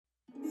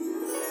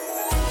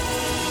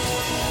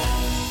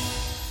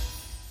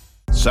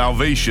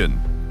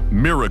salvation,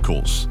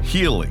 miracles,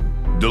 healing,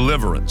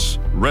 deliverance,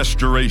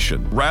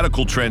 restoration,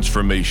 radical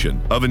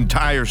transformation of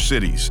entire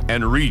cities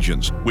and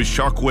regions with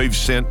shockwaves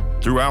sent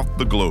throughout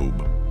the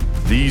globe.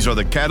 These are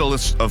the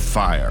catalysts of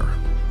fire.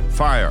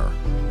 Fire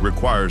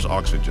requires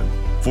oxygen.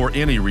 For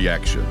any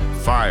reaction,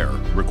 fire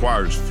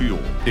requires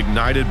fuel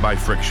ignited by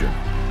friction.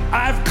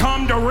 I've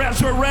come to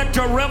resurrect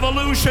a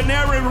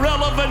revolutionary,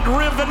 relevant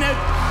remnant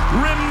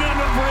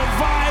of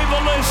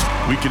revivalists.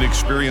 We can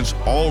experience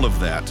all of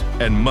that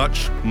and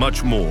much,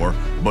 much more,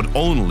 but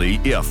only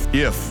if.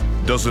 If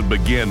doesn't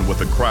begin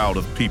with a crowd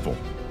of people.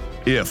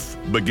 If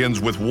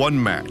begins with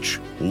one match,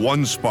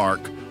 one spark,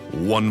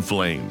 one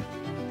flame.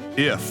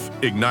 If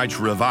ignites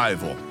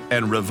revival,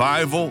 and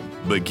revival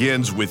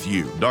begins with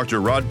you. Dr.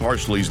 Rod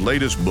Parsley's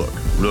latest book,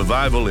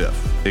 Revival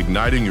If,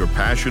 Igniting Your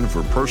Passion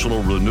for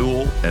Personal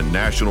Renewal and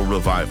National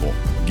Revival,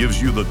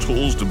 gives you the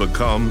tools to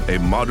become a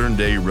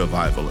modern-day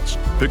revivalist.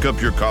 Pick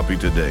up your copy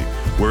today,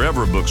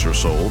 wherever books are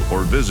sold,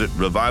 or visit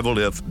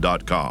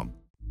revivalif.com.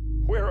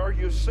 Where are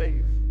you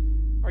safe?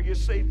 Are you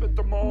safe at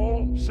the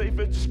mall? Safe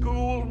at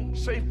school?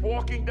 Safe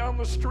walking down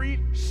the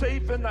street?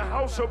 Safe in the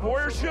house of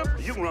worship?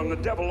 You can run the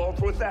devil off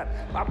with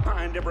that. I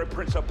bind every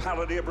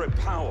principality, every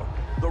power,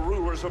 the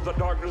rulers of the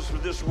darkness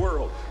of this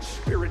world,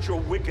 spiritual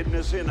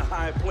wickedness in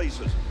high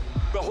places.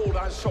 Behold,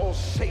 I saw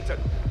Satan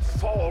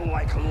fall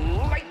like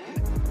lightning.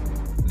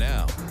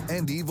 Now,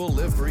 And Evil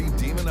Live Free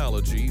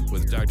Demonology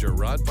with Dr.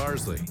 Rod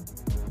Parsley.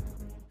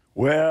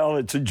 Well,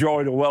 it's a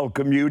joy to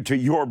welcome you to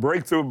Your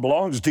Breakthrough. It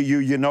belongs to you.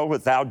 You know,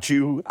 without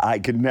you, I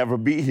could never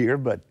be here,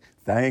 but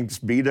thanks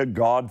be to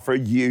God for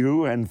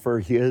you and for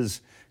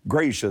His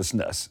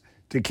graciousness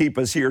to keep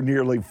us here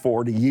nearly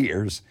 40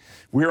 years.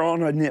 We're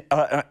on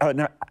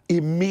an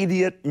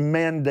immediate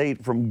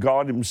mandate from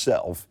God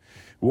Himself.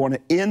 We want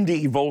to end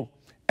evil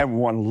and we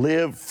want to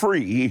live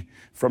free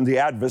from the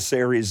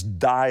adversary's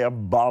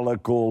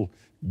diabolical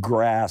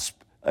grasp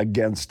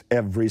against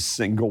every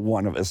single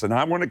one of us. And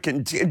I want to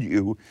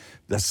continue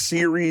the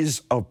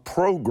series of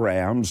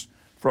programs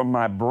from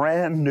my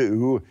brand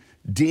new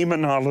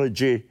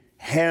Demonology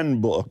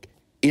Handbook,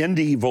 End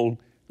Evil,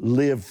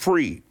 Live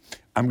Free.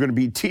 I'm going to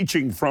be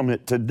teaching from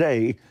it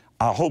today.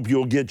 I hope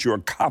you'll get your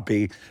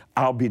copy.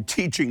 I'll be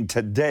teaching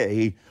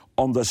today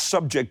on the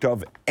subject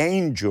of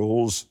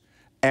angels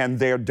and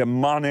their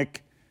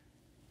demonic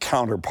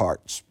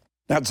counterparts.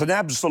 Now, it's an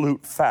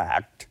absolute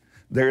fact,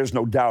 there is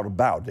no doubt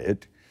about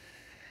it,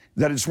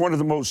 that it's one of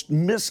the most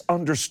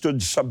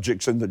misunderstood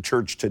subjects in the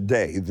church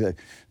today,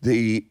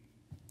 the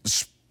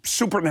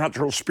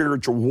supernatural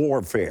spiritual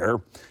warfare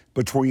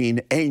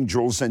between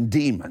angels and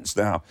demons.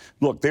 Now,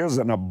 look, there's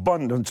an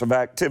abundance of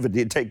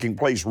activity taking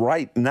place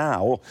right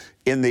now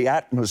in the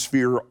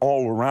atmosphere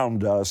all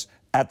around us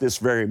at this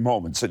very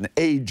moment. It's an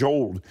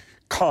age-old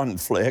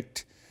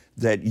conflict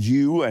that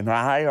you and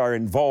I are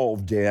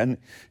involved in,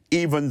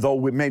 even though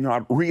we may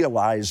not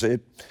realize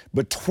it,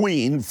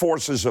 between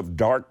forces of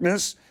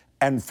darkness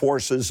and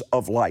forces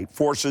of light,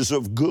 forces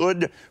of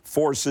good,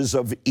 forces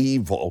of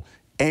evil,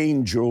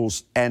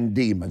 angels and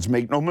demons.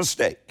 Make no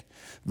mistake,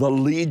 the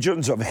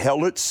legions of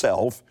hell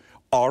itself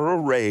are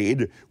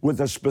arrayed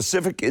with a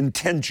specific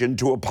intention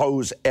to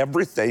oppose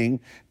everything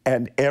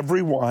and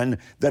everyone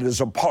that is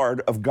a part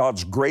of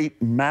God's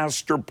great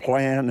master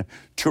plan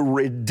to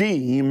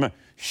redeem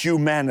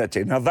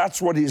humanity. Now,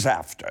 that's what He's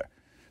after.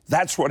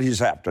 That's what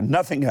He's after,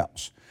 nothing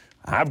else.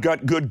 I've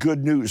got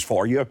good news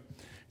for you.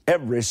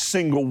 Every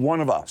single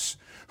one of us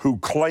who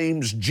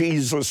claims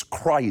Jesus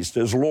Christ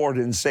as Lord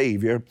and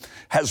Savior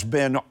has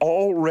been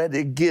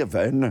already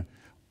given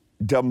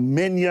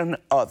dominion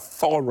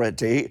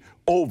authority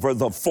over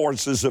the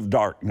forces of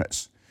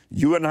darkness.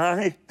 You and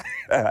I,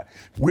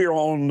 we're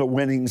on the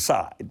winning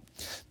side.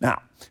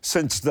 Now,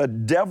 since the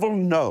devil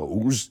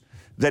knows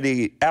that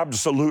he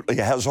absolutely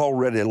has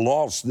already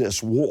lost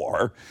this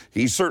war,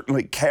 he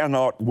certainly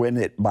cannot win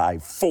it by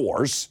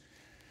force.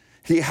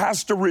 He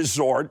has to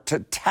resort to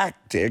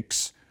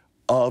tactics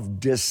of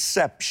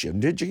deception.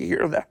 Did you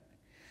hear that?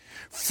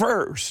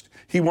 First,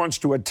 he wants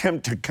to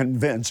attempt to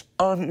convince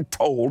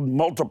untold,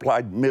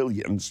 multiplied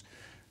millions,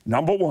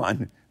 number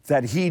one,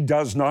 that he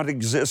does not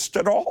exist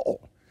at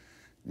all.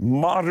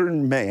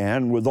 Modern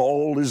man, with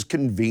all his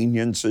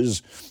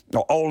conveniences,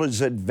 all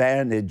his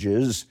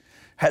advantages,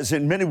 has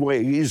in many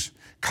ways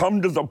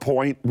come to the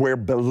point where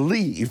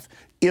belief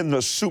in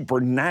the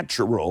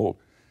supernatural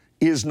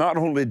is not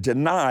only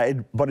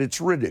denied, but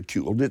it's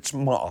ridiculed, it's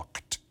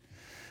mocked.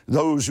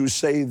 Those who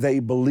say they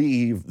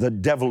believe the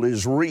devil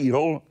is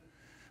real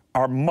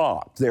are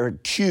mocked. They're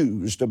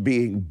accused of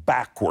being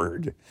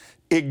backward,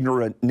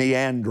 ignorant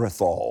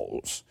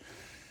Neanderthals.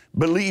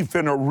 Belief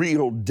in a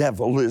real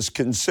devil is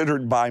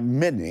considered by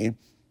many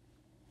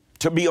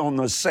to be on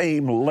the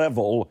same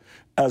level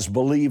as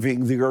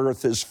believing the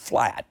earth is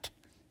flat.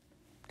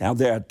 Now,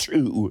 there are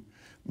two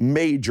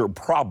major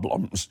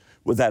problems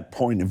with that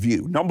point of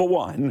view. Number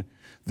one,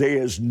 there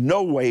is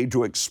no way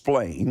to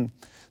explain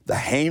the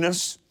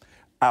heinous,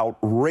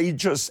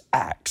 outrageous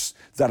acts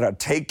that are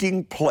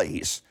taking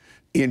place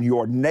in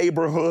your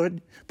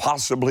neighborhood,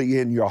 possibly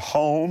in your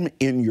home,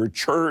 in your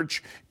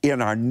church,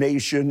 in our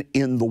nation,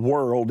 in the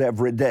world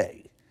every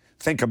day.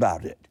 Think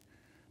about it.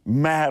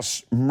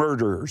 Mass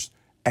murders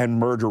and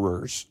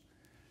murderers,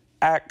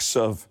 acts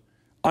of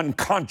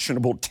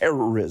unconscionable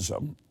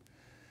terrorism,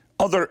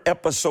 other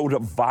episodes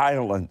of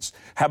violence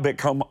have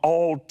become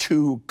all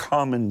too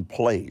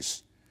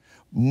commonplace.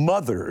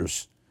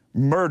 Mothers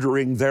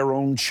murdering their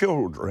own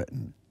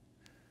children.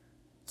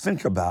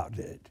 Think about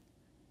it.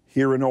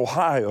 Here in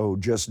Ohio,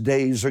 just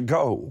days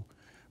ago,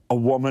 a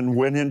woman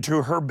went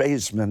into her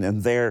basement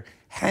and there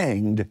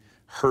hanged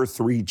her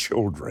 3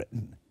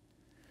 children.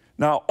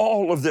 Now,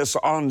 all of this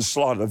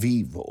onslaught of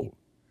evil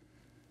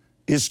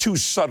is too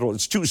subtle,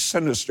 it's too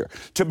sinister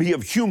to be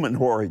of human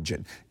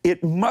origin. It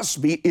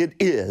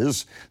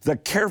is the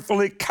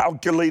carefully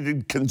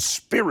calculated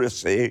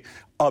conspiracy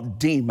of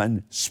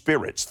demon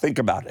spirits. Think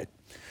about it.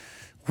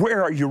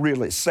 Where are you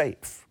really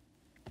safe?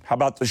 How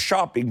about the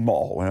shopping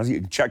mall? Well,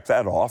 you can check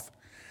that off.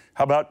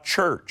 How about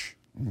church?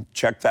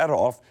 Check that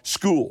off.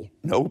 School?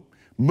 Nope.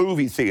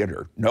 Movie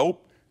theater?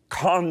 Nope.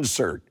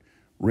 Concert?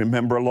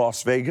 Remember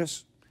Las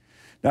Vegas?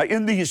 Now,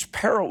 in these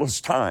perilous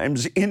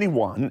times,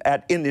 anyone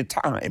at any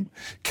time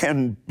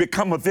can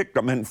become a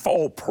victim and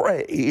fall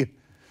prey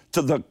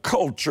to the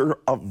culture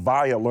of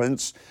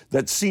violence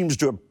that seems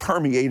to have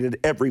permeated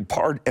every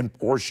part and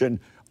portion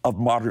of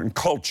modern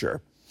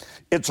culture.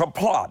 It's a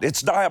plot,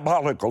 it's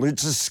diabolical,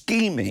 it's a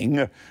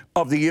scheming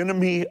of the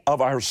enemy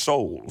of our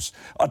souls,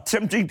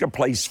 attempting to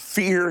place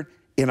fear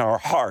in our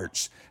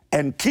hearts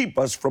and keep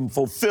us from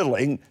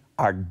fulfilling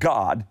our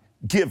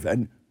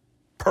God-given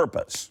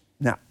purpose.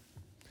 Now,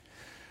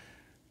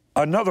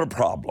 another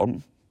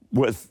problem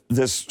with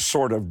this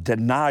sort of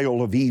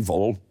denial of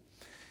evil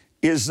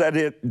is that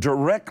it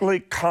directly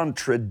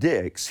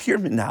contradicts, hear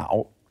me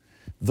now,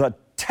 the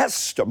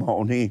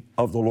testimony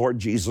of the Lord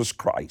Jesus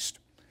Christ.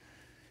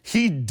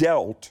 He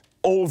dealt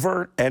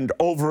over and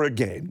over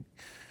again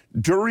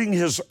during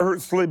his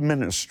earthly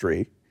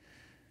ministry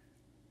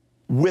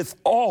with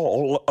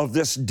all of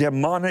this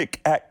demonic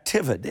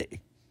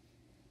activity.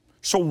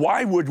 So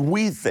why would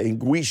we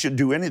think we should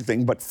do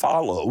anything but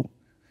follow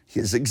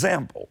his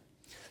example?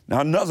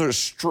 Now, another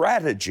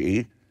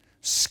strategy,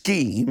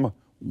 scheme,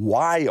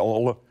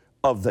 wile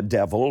of the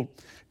devil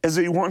is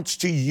he wants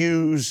to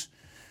use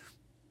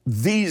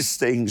these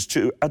things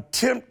to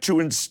attempt to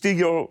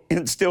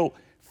instill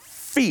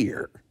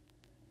fear,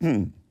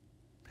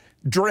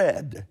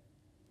 dread,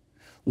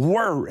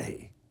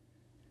 worry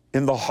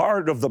in the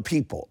heart of the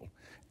people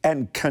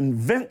and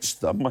convince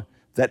them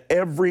that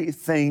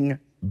everything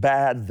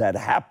bad that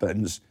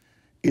happens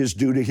is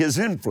due to his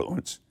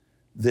influence.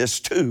 This,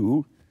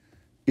 too,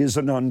 is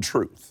an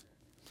untruth.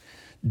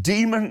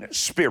 Demon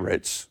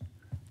spirits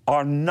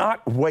are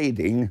not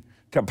waiting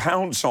to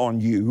pounce on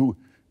you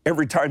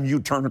every time you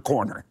turn a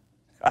corner.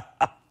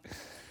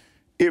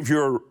 If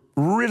you're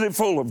really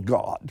full of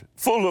God,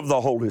 full of the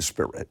Holy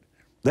Spirit,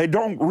 they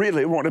don't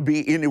really want to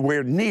be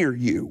anywhere near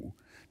you.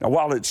 Now,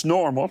 while it's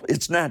normal,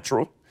 it's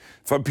natural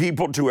for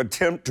people to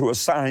attempt to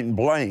assign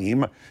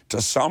blame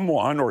to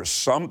someone or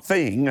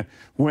something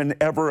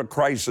whenever a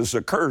crisis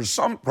occurs,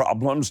 some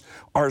problems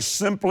are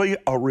simply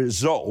a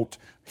result,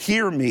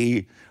 hear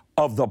me,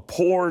 of the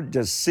poor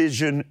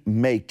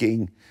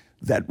decision-making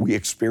that we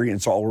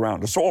experience all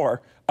around us,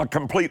 or a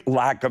complete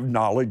lack of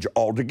knowledge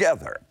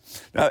altogether.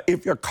 Now,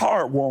 if your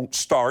car won't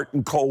start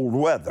in cold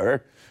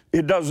weather,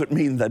 it doesn't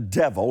mean the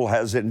devil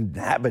has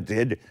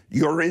inhabited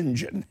your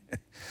engine.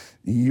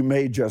 You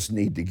may just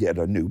need to get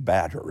a new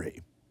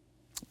battery.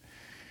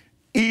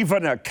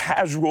 Even a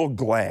casual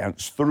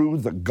glance through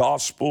the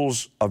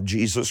Gospels of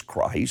Jesus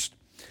Christ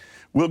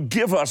will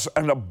give us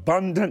an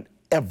abundant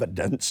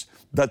evidence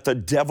that the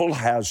devil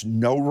has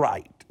no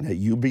right, now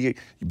you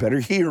better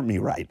hear me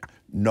right,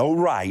 no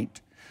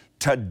right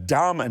to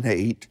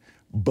dominate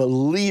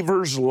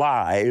believers'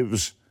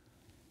 lives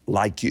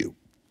like you.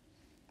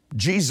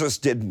 Jesus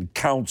didn't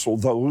counsel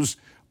those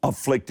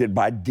afflicted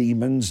by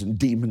demons and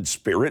demon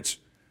spirits.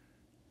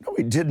 No,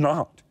 he did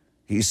not.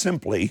 He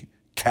simply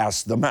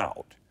cast them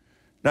out.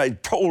 Now, he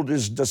told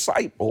his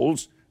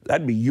disciples,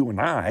 that'd be you and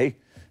I,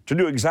 to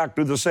do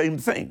exactly the same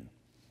thing.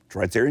 It's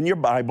right there in your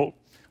Bible.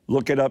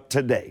 Look it up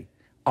today.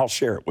 I'll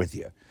share it with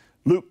you.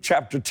 Luke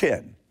chapter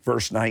 10,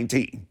 verse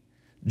 19.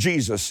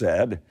 Jesus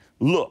said,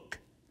 "Look,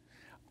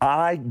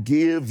 I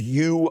give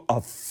you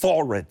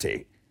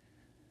authority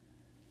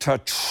to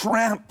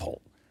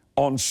trample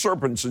on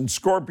serpents and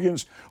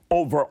scorpions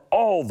over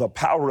all the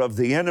power of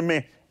the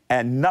enemy,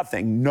 and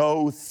nothing,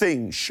 no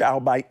thing shall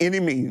by any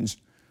means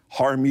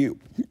harm you."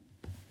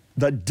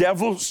 The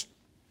devil's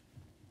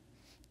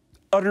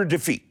utter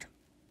defeat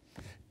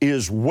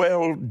is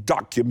well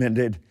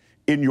documented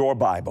in your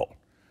Bible.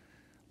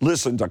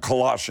 Listen to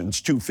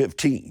Colossians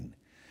 2:15.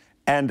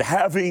 "And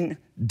having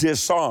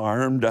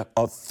disarmed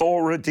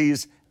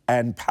authorities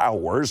and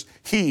powers,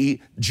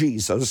 he,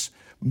 Jesus,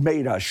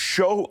 made a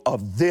show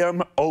of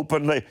them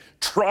openly,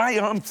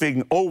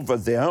 triumphing over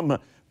them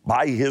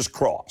by his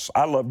cross."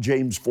 I love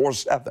James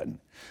 4:7.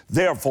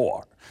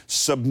 Therefore,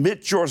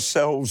 submit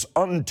yourselves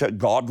unto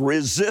God,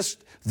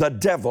 resist the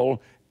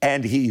devil,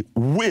 and he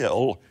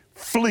will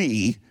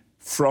flee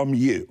from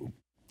you.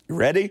 You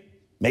ready?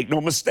 Make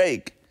no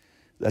mistake.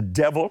 The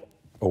devil,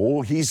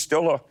 he's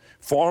still a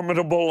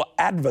formidable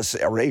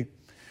adversary,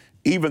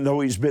 even though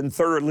he's been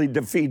thoroughly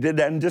defeated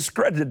and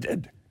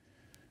discredited.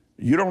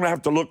 You don't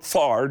have to look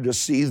far to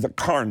see the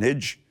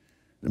carnage,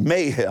 the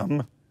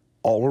mayhem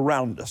all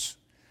around us,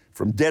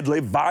 from deadly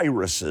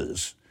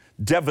viruses,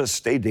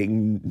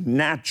 devastating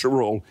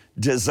natural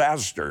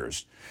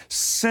disasters,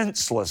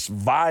 senseless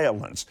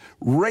violence,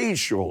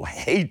 racial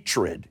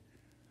hatred.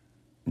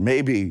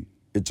 Maybe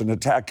it's an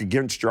attack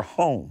against your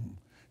home,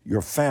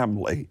 your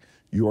family,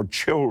 your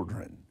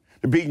children.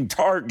 They're being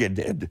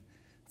targeted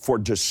for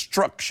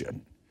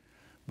destruction.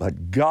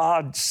 But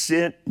God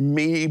sent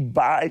me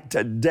by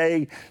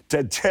today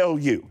to tell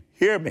you,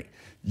 hear me,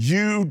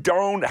 you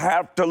don't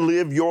have to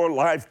live your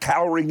life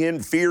cowering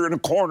in fear in a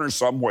corner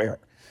somewhere.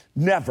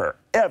 Never,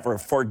 ever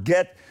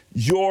forget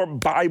your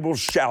Bible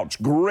shouts,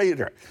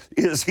 greater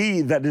is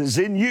he that is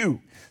in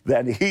you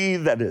than he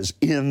that is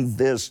in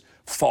this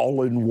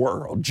fallen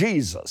world.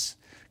 Jesus,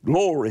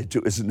 glory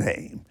to his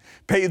name,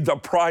 paid the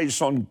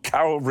price on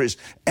Calvary's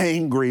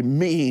angry,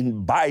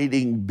 mean,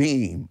 biting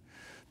beam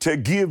to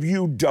give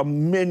you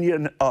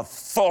dominion,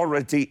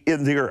 authority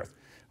in the earth.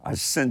 I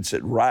sense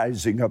it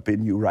rising up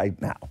in you right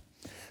now.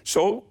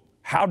 So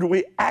how do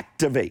we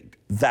activate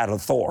that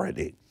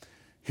authority?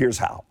 Here's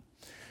how.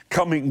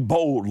 Coming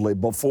boldly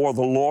before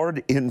the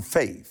Lord in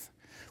faith.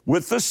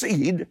 With the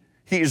seed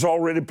he's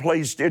already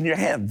placed in your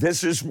hand.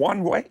 This is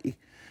one way,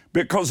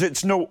 because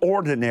it's no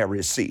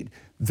ordinary seed.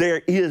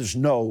 There is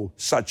no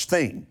such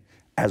thing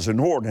as an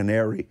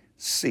ordinary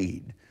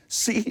seed.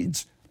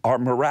 Seeds are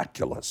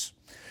miraculous.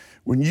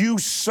 When you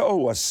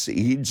sow a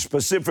seed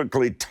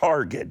specifically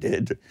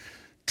targeted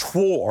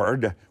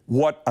toward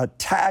what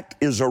attack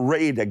is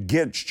arrayed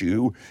against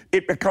you,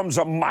 it becomes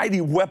a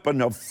mighty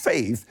weapon of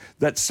faith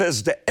that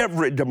says to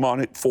every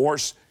demonic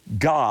force,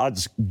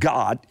 God's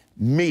got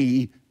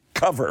me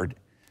covered.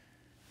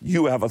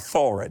 You have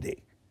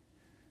authority.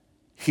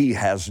 He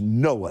has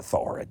no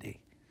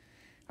authority.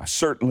 I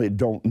certainly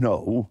don't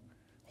know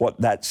what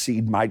that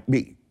seed might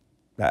be.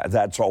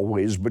 That's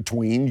always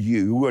between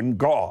you and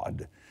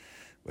God.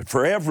 But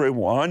for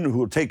everyone who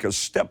will take a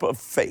step of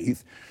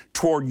faith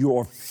toward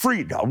your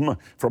freedom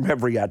from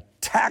every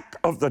attack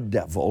of the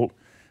devil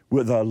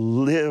with a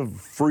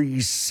live free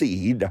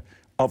seed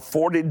of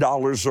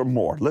 $40 or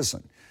more.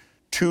 Listen,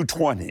 2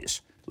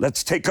 20s.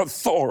 Let's take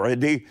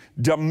authority,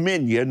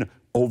 dominion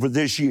over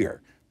this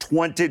year.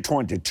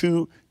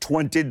 2022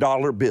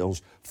 $20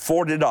 bills,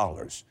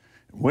 $40.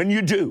 When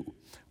you do,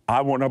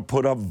 I want to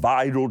put a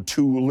vital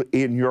tool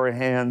in your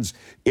hands.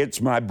 It's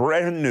my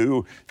brand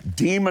new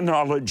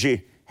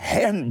Demonology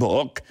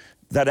Handbook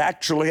that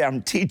actually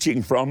I'm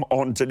teaching from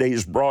on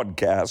today's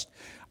broadcast.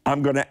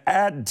 I'm going to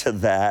add to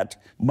that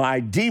my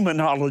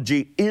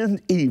Demonology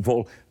in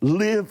Evil,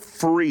 Live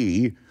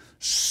Free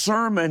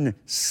sermon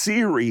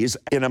series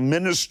in a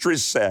ministry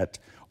set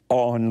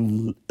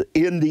on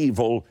in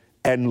evil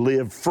and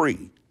live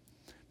free.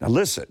 Now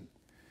listen,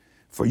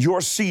 for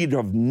your seed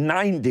of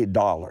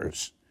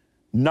 $90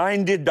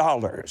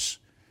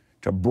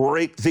 to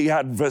break the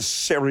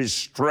adversary's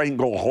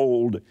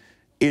stranglehold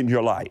in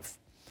your life,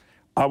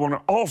 I want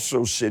to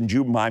also send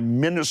you my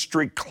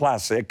ministry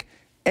classic,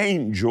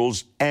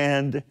 Angels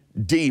and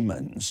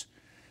Demons.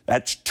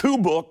 That's 2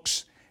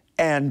 books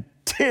and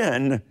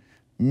 10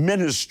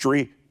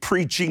 ministry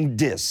preaching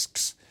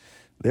discs.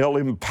 They'll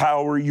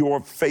empower your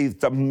faith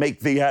to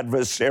make the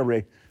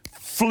adversary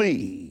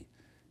flee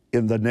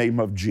in the name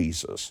of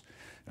Jesus.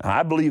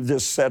 I believe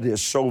this set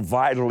is so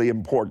vitally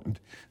important.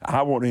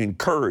 I want to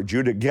encourage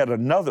you to get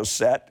another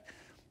set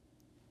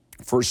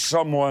for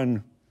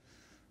someone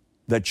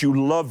that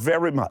you love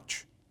very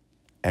much,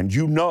 and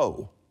you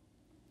know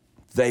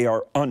they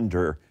are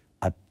under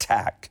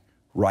attack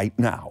right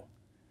now.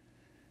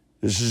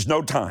 This is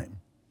no time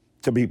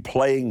to be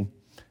playing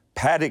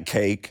patty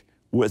cake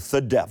with the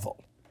devil.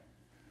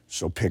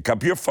 So pick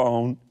up your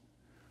phone,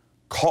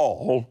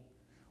 call,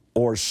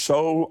 or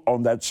sow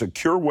on that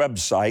secure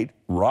website,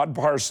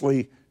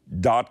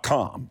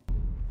 rodparsley.com.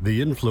 The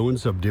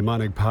influence of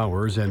demonic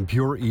powers and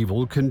pure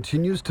evil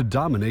continues to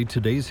dominate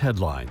today's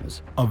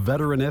headlines. A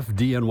veteran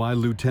FDNY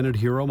lieutenant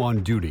hero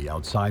on duty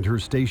outside her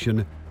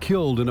station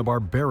killed in a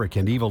barbaric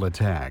and evil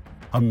attack.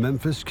 A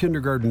Memphis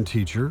kindergarten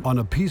teacher on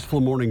a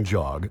peaceful morning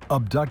jog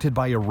abducted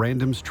by a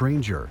random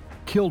stranger,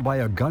 killed by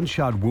a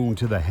gunshot wound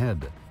to the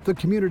head. The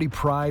community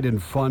pride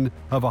and fun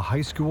of a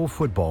high school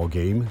football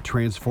game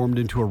transformed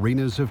into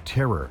arenas of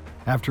terror.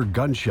 after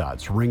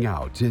gunshots ring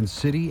out in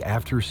city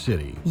after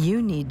city.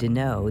 You need to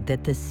know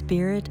that the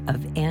spirit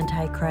of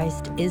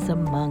Antichrist is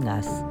among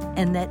us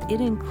and that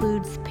it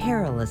includes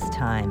perilous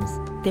times.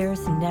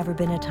 There's never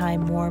been a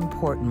time more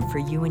important for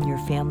you and your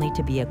family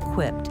to be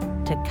equipped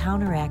to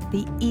counteract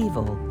the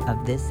evil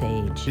of this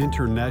age.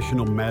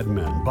 International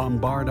madmen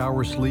bombard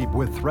our sleep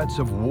with threats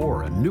of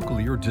war and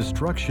nuclear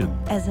destruction.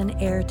 As an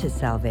heir to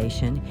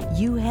salvation,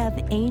 you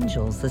have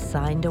angels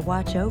assigned to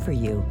watch over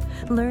you.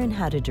 Learn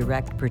how to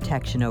direct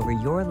protection over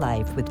your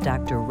life with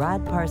Dr.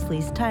 Rod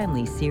Parsley's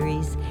timely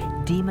series,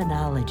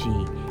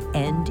 Demonology,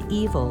 End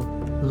Evil,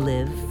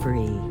 Live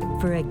Free.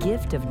 For a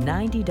gift of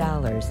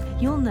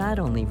 $90, you'll not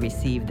only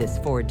receive this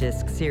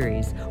 4-disc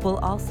series, we'll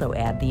also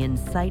add the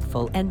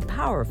insightful and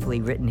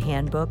powerfully written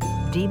handbook,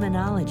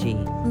 Demonology.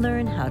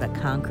 Learn how to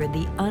conquer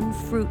the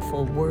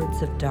unfruitful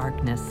words of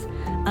darkness,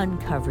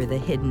 uncover the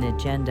hidden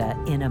agenda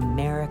in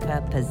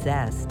America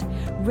Possessed,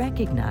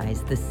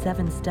 recognize the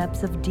 7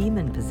 steps of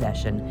demon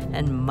possession,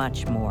 and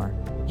much more.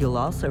 You'll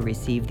also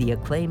receive the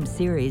acclaimed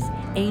series,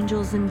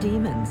 Angels and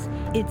Demons.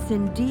 It's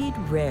indeed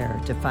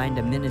rare to find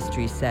a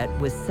ministry set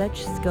with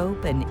such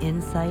scope and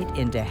insight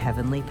into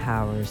heavenly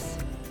powers.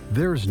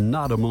 There's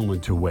not a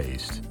moment to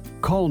waste.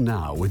 Call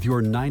now with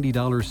your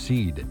 $90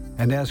 seed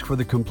and ask for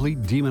the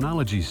complete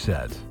Demonology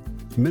set.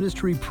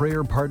 Ministry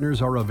prayer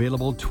partners are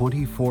available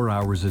 24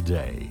 hours a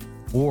day.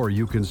 Or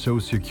you can sow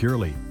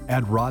securely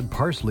at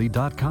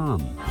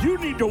rodparsley.com. You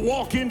need to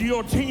walk into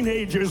your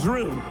teenager's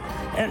room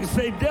and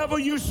say, devil,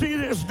 you see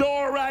this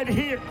door right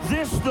here?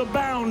 This is the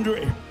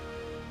boundary.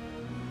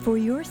 For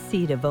your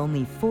seed of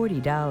only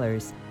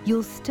 $40,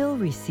 you'll still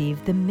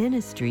receive the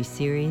ministry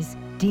series,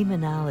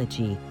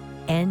 Demonology,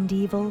 End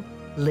Evil,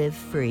 Live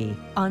Free,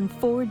 on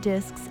 4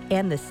 discs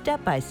and the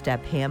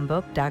step-by-step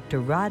handbook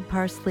Dr. Rod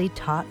Parsley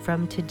taught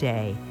from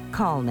today.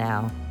 Call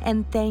now,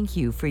 and thank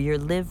you for your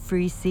Live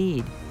Free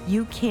seed.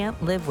 You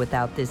can't live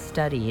without this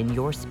study in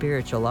your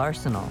spiritual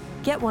arsenal.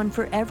 Get one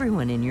for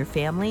everyone in your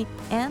family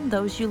and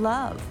those you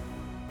love.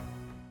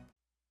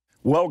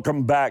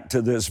 Welcome back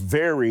to this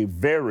very,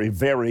 very,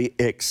 very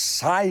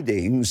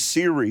exciting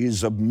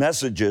series of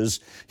messages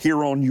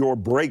here on Your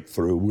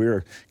Breakthrough.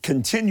 We're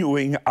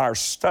continuing our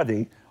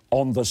study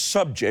on the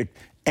subject,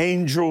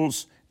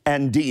 Angels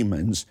and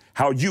Demons,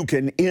 how you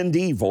can end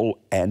evil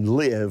and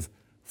live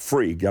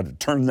free. Got to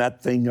turn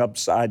that thing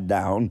upside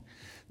down.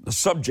 The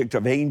subject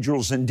of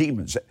angels and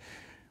demons.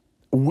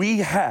 We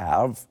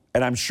have,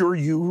 and I'm sure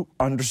you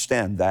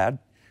understand that,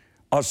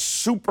 a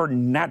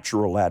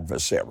supernatural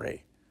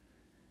adversary.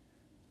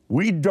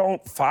 We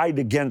don't fight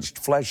against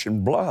flesh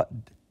and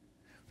blood.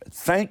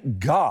 Thank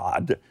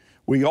God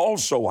we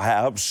also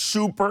have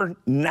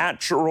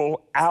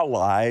supernatural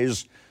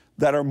allies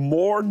that are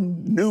more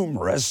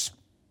numerous,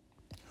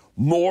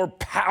 more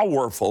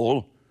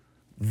powerful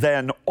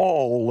than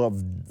all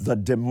of the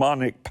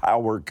demonic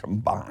power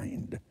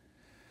combined.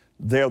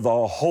 They're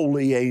the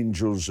holy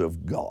angels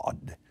of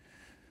God.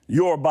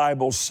 Your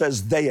Bible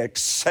says they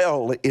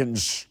excel in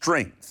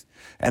strength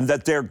and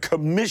that they're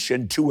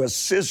commissioned to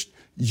assist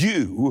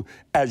you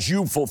as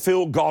you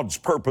fulfill God's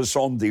purpose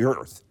on the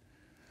earth.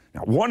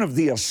 Now, one of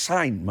the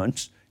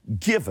assignments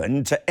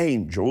given to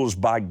angels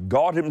by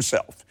God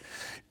Himself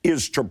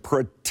is to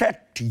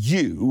protect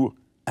you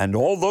and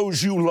all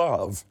those you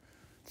love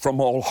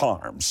from all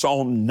harm.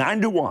 Psalm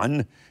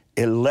 91,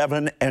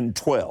 11 and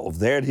 12,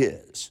 there it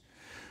is.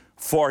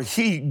 For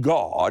He,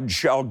 God,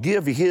 shall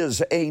give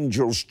His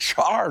angels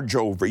charge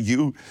over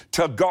you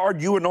to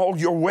guard you in all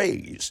your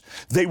ways.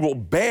 They will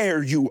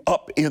bear you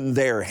up in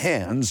their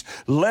hands,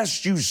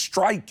 lest you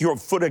strike your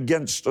foot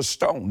against a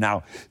stone.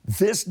 Now,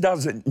 this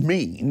doesn't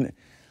mean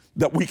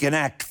that we can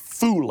act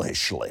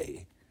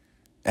foolishly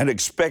and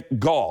expect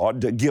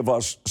God to give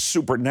us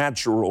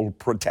supernatural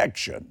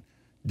protection.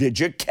 Did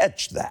you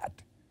catch that?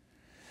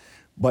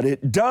 But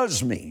it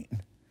does mean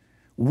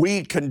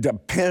we can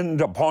depend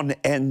upon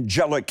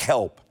angelic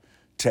help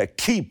to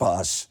keep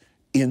us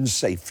in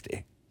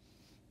safety.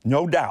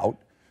 No doubt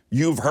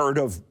you've heard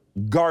of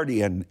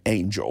guardian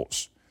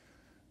angels,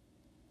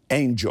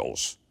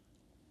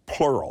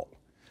 plural,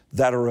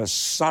 that are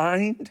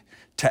assigned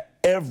to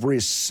every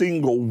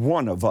single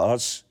one of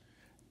us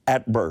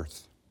at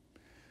birth.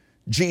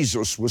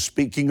 Jesus was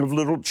speaking of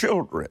little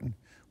children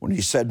when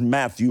He said,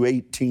 Matthew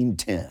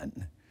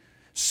 18:10,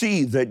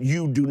 see that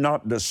you do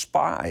not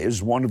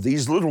despise one of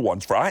these little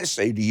ones, for I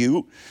say to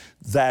you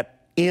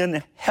that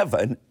in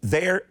heaven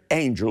their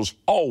angels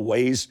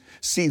always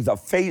see the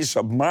face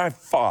of my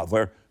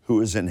Father who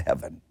is in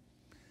heaven.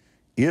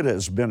 It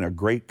has been a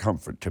great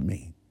comfort to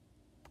me,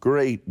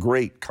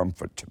 great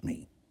comfort to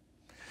me,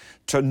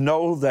 to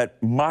know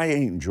that my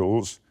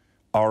angels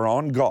are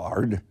on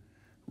guard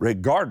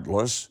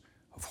regardless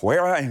of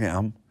where I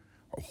am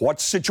or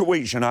what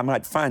situation I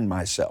might find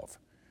myself.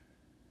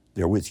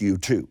 They're with you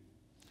too.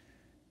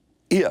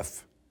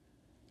 If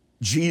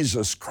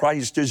Jesus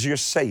Christ is your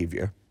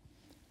Savior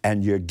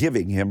and you're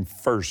giving Him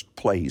first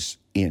place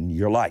in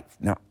your life.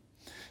 Now,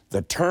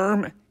 the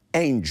term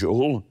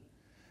angel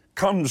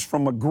comes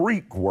from a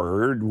Greek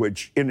word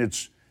which in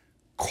its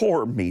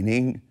core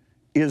meaning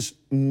is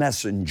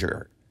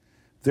messenger.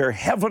 They're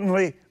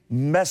heavenly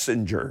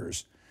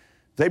messengers.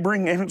 They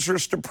bring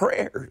answers to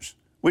prayers.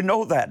 We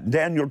know that in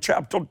Daniel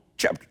chapter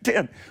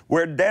 10,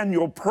 where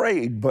Daniel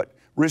prayed but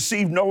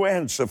received no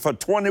answer for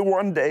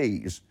 21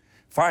 days.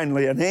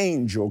 Finally, an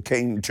angel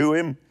came to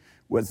him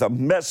with a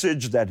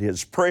message that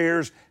his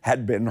prayers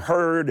had been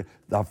heard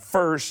the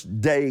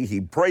first day he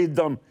prayed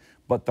them,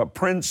 but the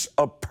prince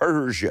of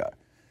Persia,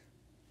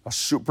 a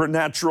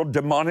supernatural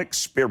demonic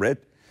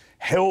spirit,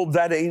 held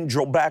that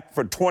angel back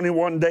for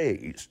 21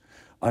 days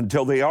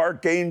until the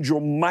archangel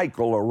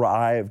Michael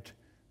arrived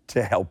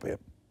to help him.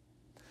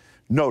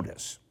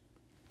 Notice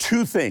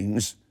two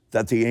things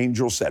that the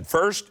angel said.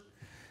 First,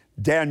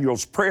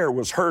 Daniel's prayer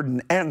was heard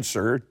and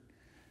answered.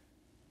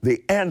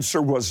 The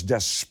answer was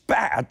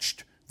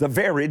dispatched the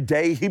very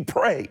day he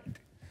prayed.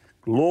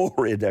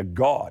 Glory to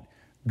God.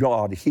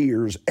 God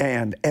hears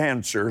and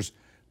answers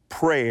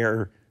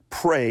prayer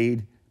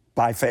prayed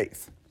by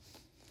faith.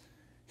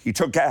 He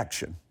took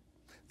action.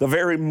 The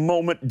very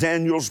moment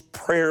Daniel's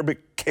prayer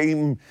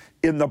became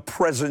in the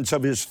presence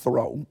of his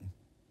throne.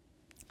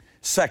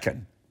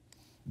 Second,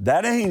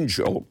 that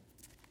angel,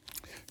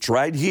 it's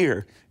right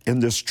here in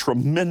this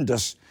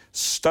tremendous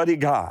study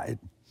guide,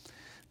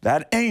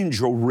 that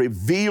angel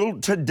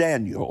revealed to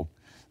Daniel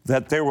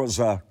that there was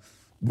a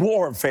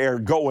warfare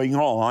going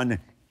on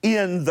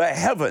in the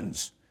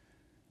heavens.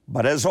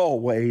 But as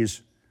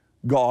always,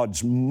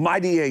 God's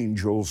mighty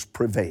angels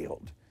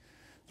prevailed.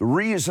 The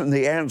reason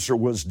the answer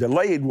was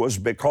delayed was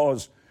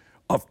because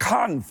of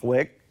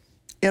conflict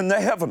in the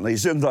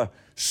heavenlies, in the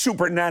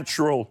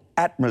supernatural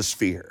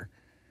atmosphere.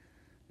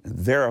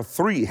 There are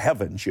three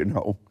heavens, you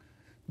know.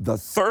 The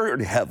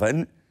third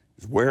heaven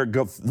is where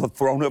the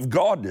throne of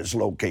God is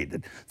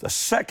located. The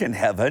second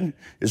heaven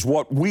is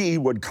what we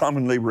would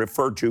commonly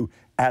refer to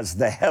as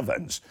the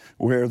heavens,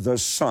 where the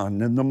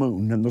sun and the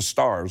moon and the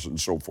stars and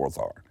so forth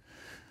are.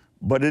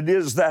 But it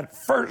is that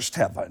first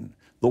heaven,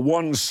 the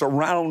one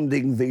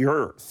surrounding the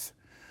earth,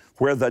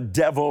 where the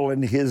devil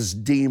and his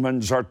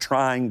demons are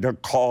trying to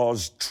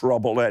cause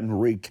trouble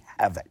and wreak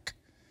havoc,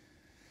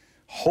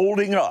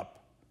 holding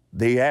up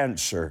the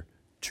answer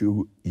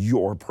to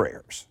your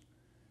prayers.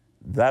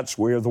 That's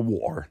where the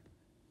war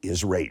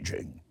is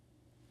raging.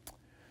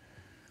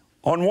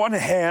 On one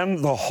hand,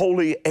 the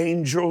holy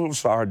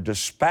angels are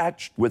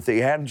dispatched with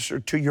the answer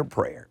to your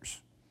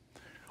prayers.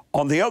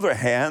 On the other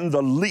hand,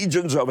 the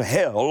legions of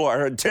hell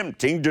are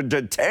attempting to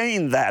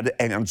detain that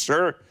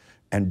answer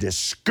and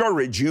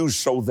discourage you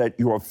so that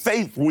your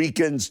faith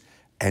weakens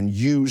and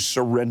you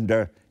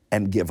surrender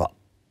and give up.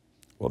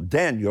 Well,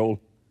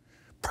 Daniel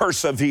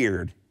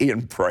persevered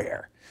in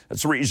prayer.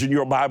 That's the reason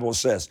your Bible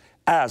says,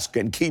 ask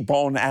and keep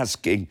on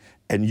asking,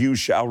 and you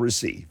shall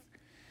receive.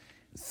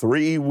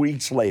 3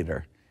 weeks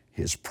later,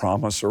 his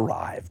promise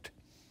arrived.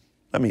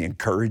 Let me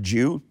encourage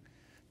you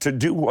to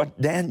do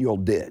what Daniel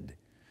did.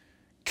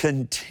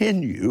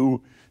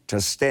 Continue to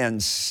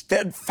stand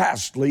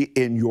steadfastly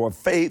in your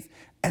faith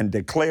and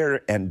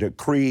declare and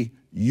decree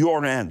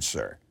your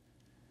answer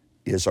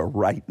is a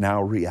right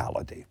now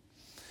reality.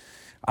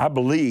 I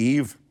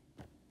believe,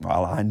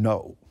 well, I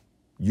know,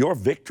 your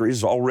victory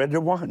is already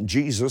won.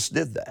 Jesus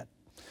did that.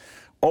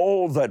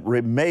 All that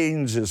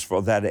remains is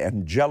for that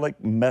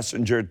angelic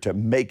messenger to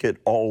make it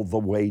all the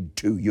way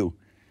to you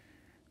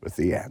with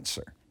the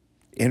answer.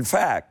 In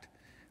fact,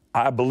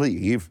 I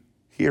believe,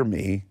 hear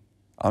me,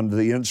 under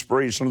the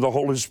inspiration of the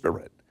Holy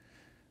Spirit,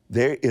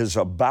 there is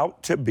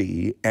about to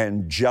be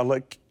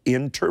angelic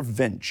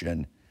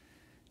intervention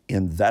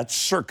in that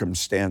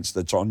circumstance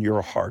that's on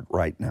your heart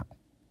right now.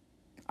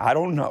 I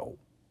don't know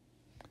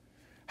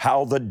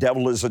how the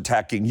devil is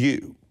attacking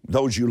you,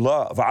 those you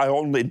love. I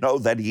only know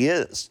that he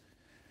is.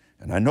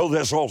 And I know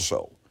this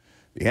also.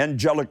 The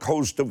angelic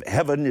host of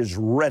heaven is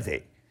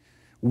ready,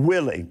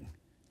 willing,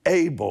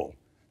 able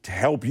to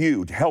help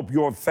you, to help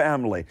your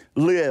family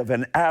live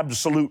in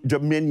absolute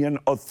dominion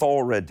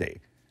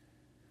authority.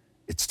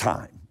 It's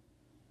time.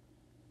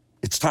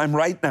 It's time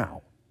right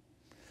now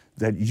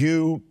that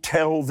you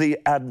tell the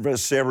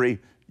adversary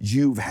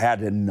you've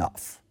had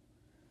enough.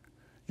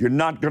 You're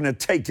not going to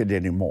take it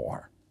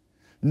anymore.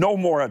 No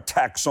more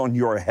attacks on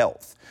your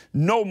health.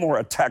 No more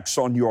attacks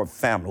on your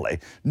family.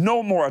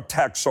 No more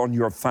attacks on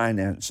your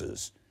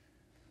finances.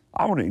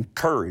 I want to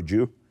encourage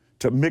you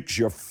to mix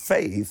your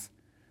faith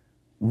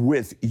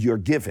with your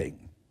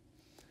giving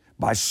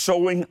by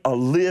sowing a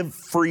Live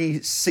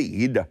Free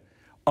seed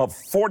of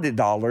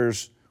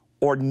 $40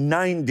 or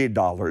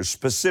 $90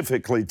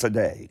 specifically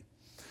today.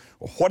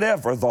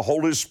 Whatever the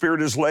Holy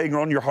Spirit is laying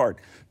on your heart,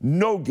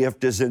 no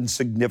gift is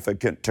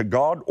insignificant to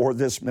God or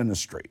this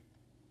ministry.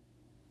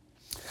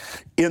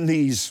 In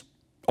these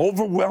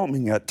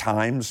overwhelming at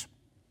times,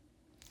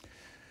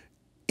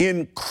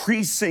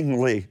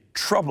 increasingly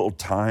troubled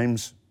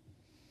times,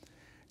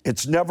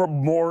 it's never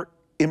more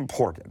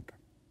important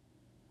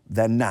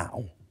than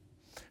now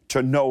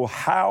to know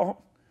how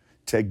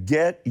to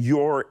get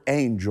your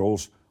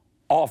angels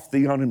off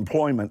the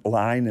unemployment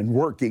line and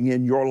working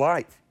in your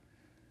life,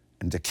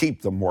 and to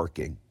keep them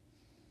working.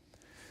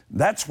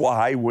 That's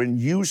why when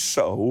you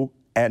sow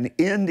and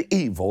End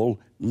Evil,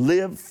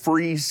 Live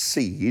Free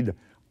seed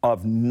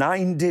of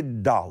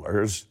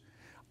 $90,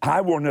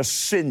 I want to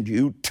send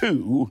you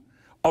 2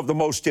 of the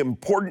most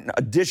important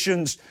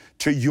additions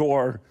to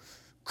your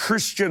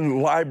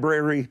Christian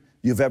library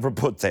you've ever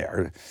put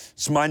there.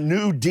 It's my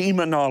new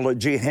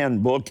demonology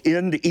handbook,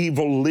 End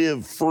Evil,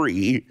 Live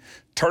Free,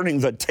 Turning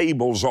the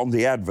Tables on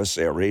the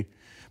Adversary,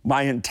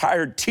 my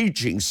entire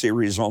teaching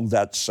series on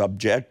that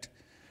subject,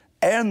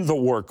 and the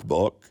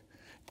workbook,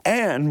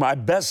 and my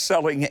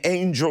best-selling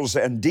Angels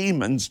and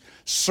Demons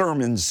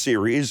sermon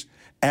series,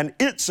 and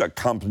its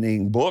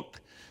accompanying book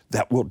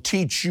that will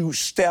teach you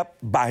step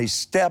by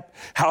step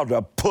how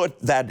to put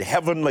that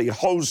heavenly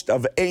host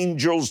of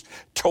angels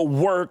to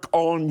work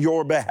on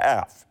your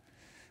behalf.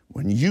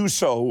 When you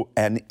sow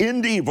an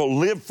End Evil,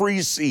 Live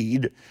Free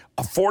seed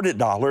of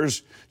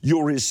 $40,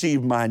 you'll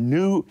receive my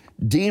new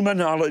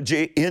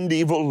Demonology, End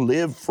Evil,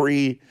 Live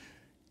Free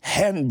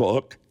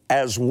handbook,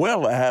 as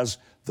well as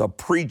the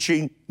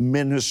Preaching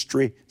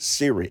Ministry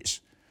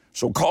series.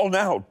 So call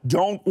now.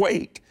 Don't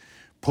wait.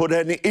 Put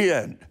an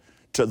end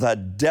to the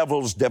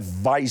devil's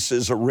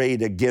devices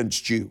arrayed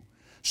against you,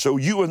 so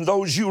you and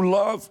those you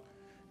love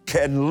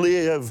can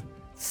live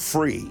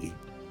free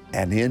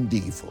and end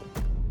evil.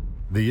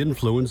 The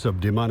influence of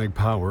demonic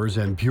powers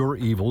and pure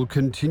evil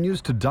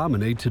continues to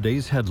dominate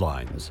today's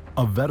headlines.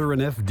 A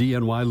veteran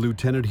FDNY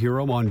lieutenant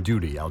hero on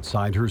duty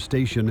outside her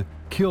station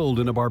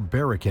killed in a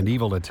barbaric and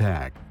evil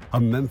attack.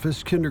 A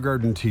Memphis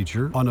kindergarten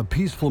teacher on a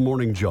peaceful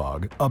morning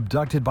jog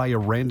abducted by a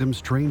random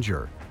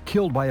stranger,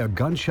 killed by a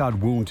gunshot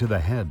wound to the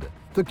head.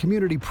 The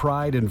community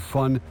pride and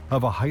fun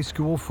of a high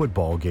school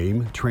football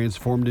game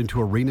transformed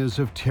into arenas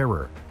of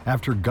terror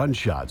after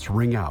gunshots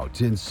ring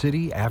out in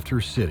city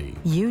after city.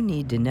 You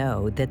need to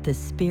know that the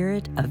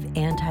spirit of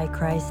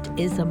Antichrist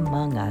is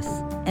among us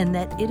and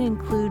that it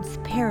includes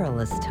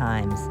perilous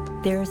times.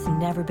 There's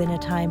never been a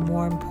time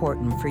more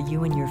important for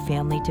you and your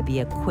family to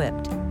be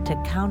equipped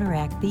to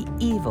counteract the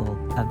evil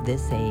of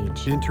this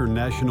age.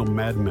 International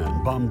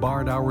madmen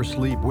bombard our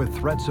sleep with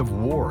threats of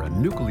war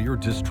and nuclear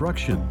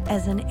destruction.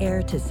 As an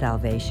heir to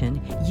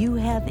salvation, you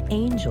have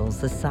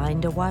angels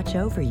assigned to watch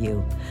over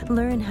you.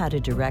 Learn how to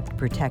direct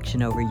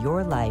protection over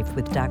your life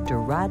with Dr.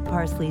 Rod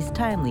Parsley's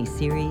timely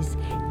series,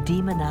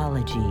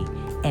 Demonology,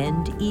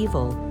 End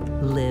Evil,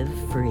 Live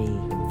Free.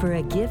 For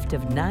a gift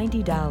of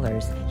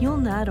 $90, you'll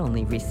not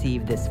only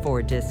receive this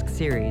 4-disc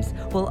series,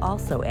 we'll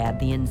also add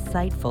the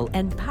insightful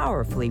and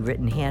powerfully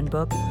written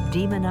handbook,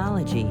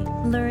 Demonology.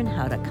 Learn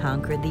how to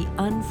conquer the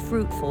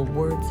unfruitful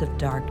words of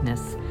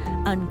darkness,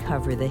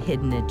 uncover the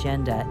hidden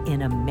agenda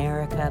in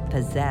America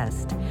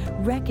Possessed,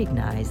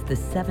 recognize the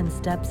 7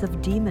 steps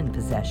of demon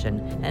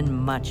possession, and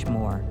much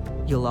more.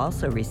 You'll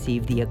also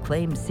receive the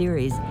acclaimed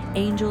series,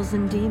 Angels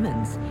and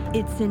Demons.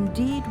 It's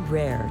indeed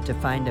rare to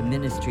find a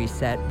ministry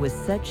set with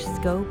such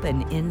scope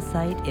and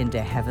insight into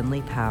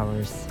heavenly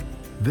powers.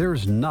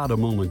 There's not a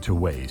moment to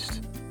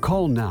waste.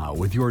 Call now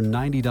with your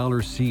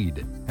 $90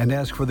 seed and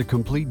ask for the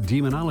complete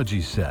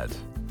demonology set.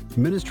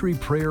 Ministry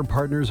prayer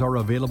partners are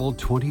available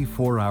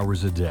 24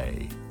 hours a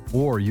day.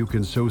 Or you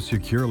can sow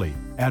securely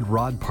at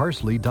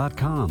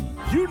rodparsley.com.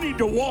 You need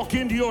to walk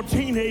into your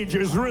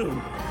teenager's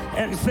room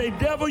and say,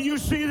 devil, you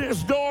see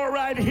this door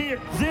right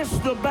here? This is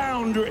the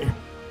boundary.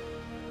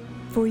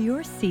 For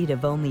your seed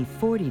of only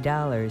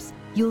 $40,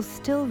 you'll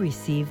still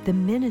receive the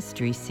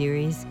ministry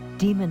series,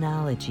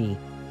 Demonology,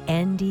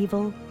 End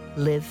Evil,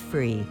 Live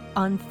Free,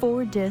 on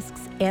 4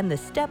 discs and the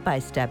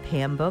step-by-step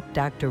handbook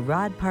Dr.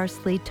 Rod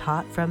Parsley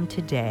taught from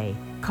today.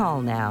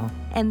 Call now,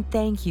 and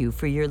thank you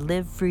for your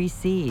Live Free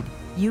seed.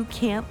 You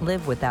can't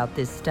live without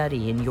this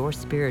study in your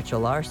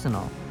spiritual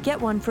arsenal. Get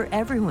one for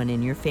everyone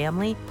in your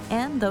family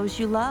and those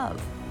you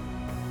love.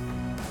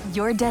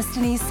 Your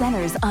destiny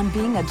centers on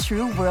being a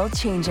true world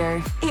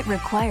changer. It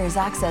requires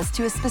access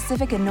to a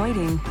specific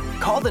anointing.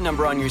 Call the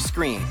number on your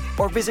screen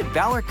or visit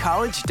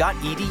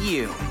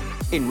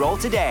valorcollege.edu. Enroll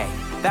today.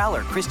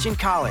 Valor Christian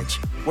College,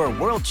 where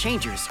world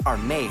changers are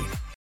made.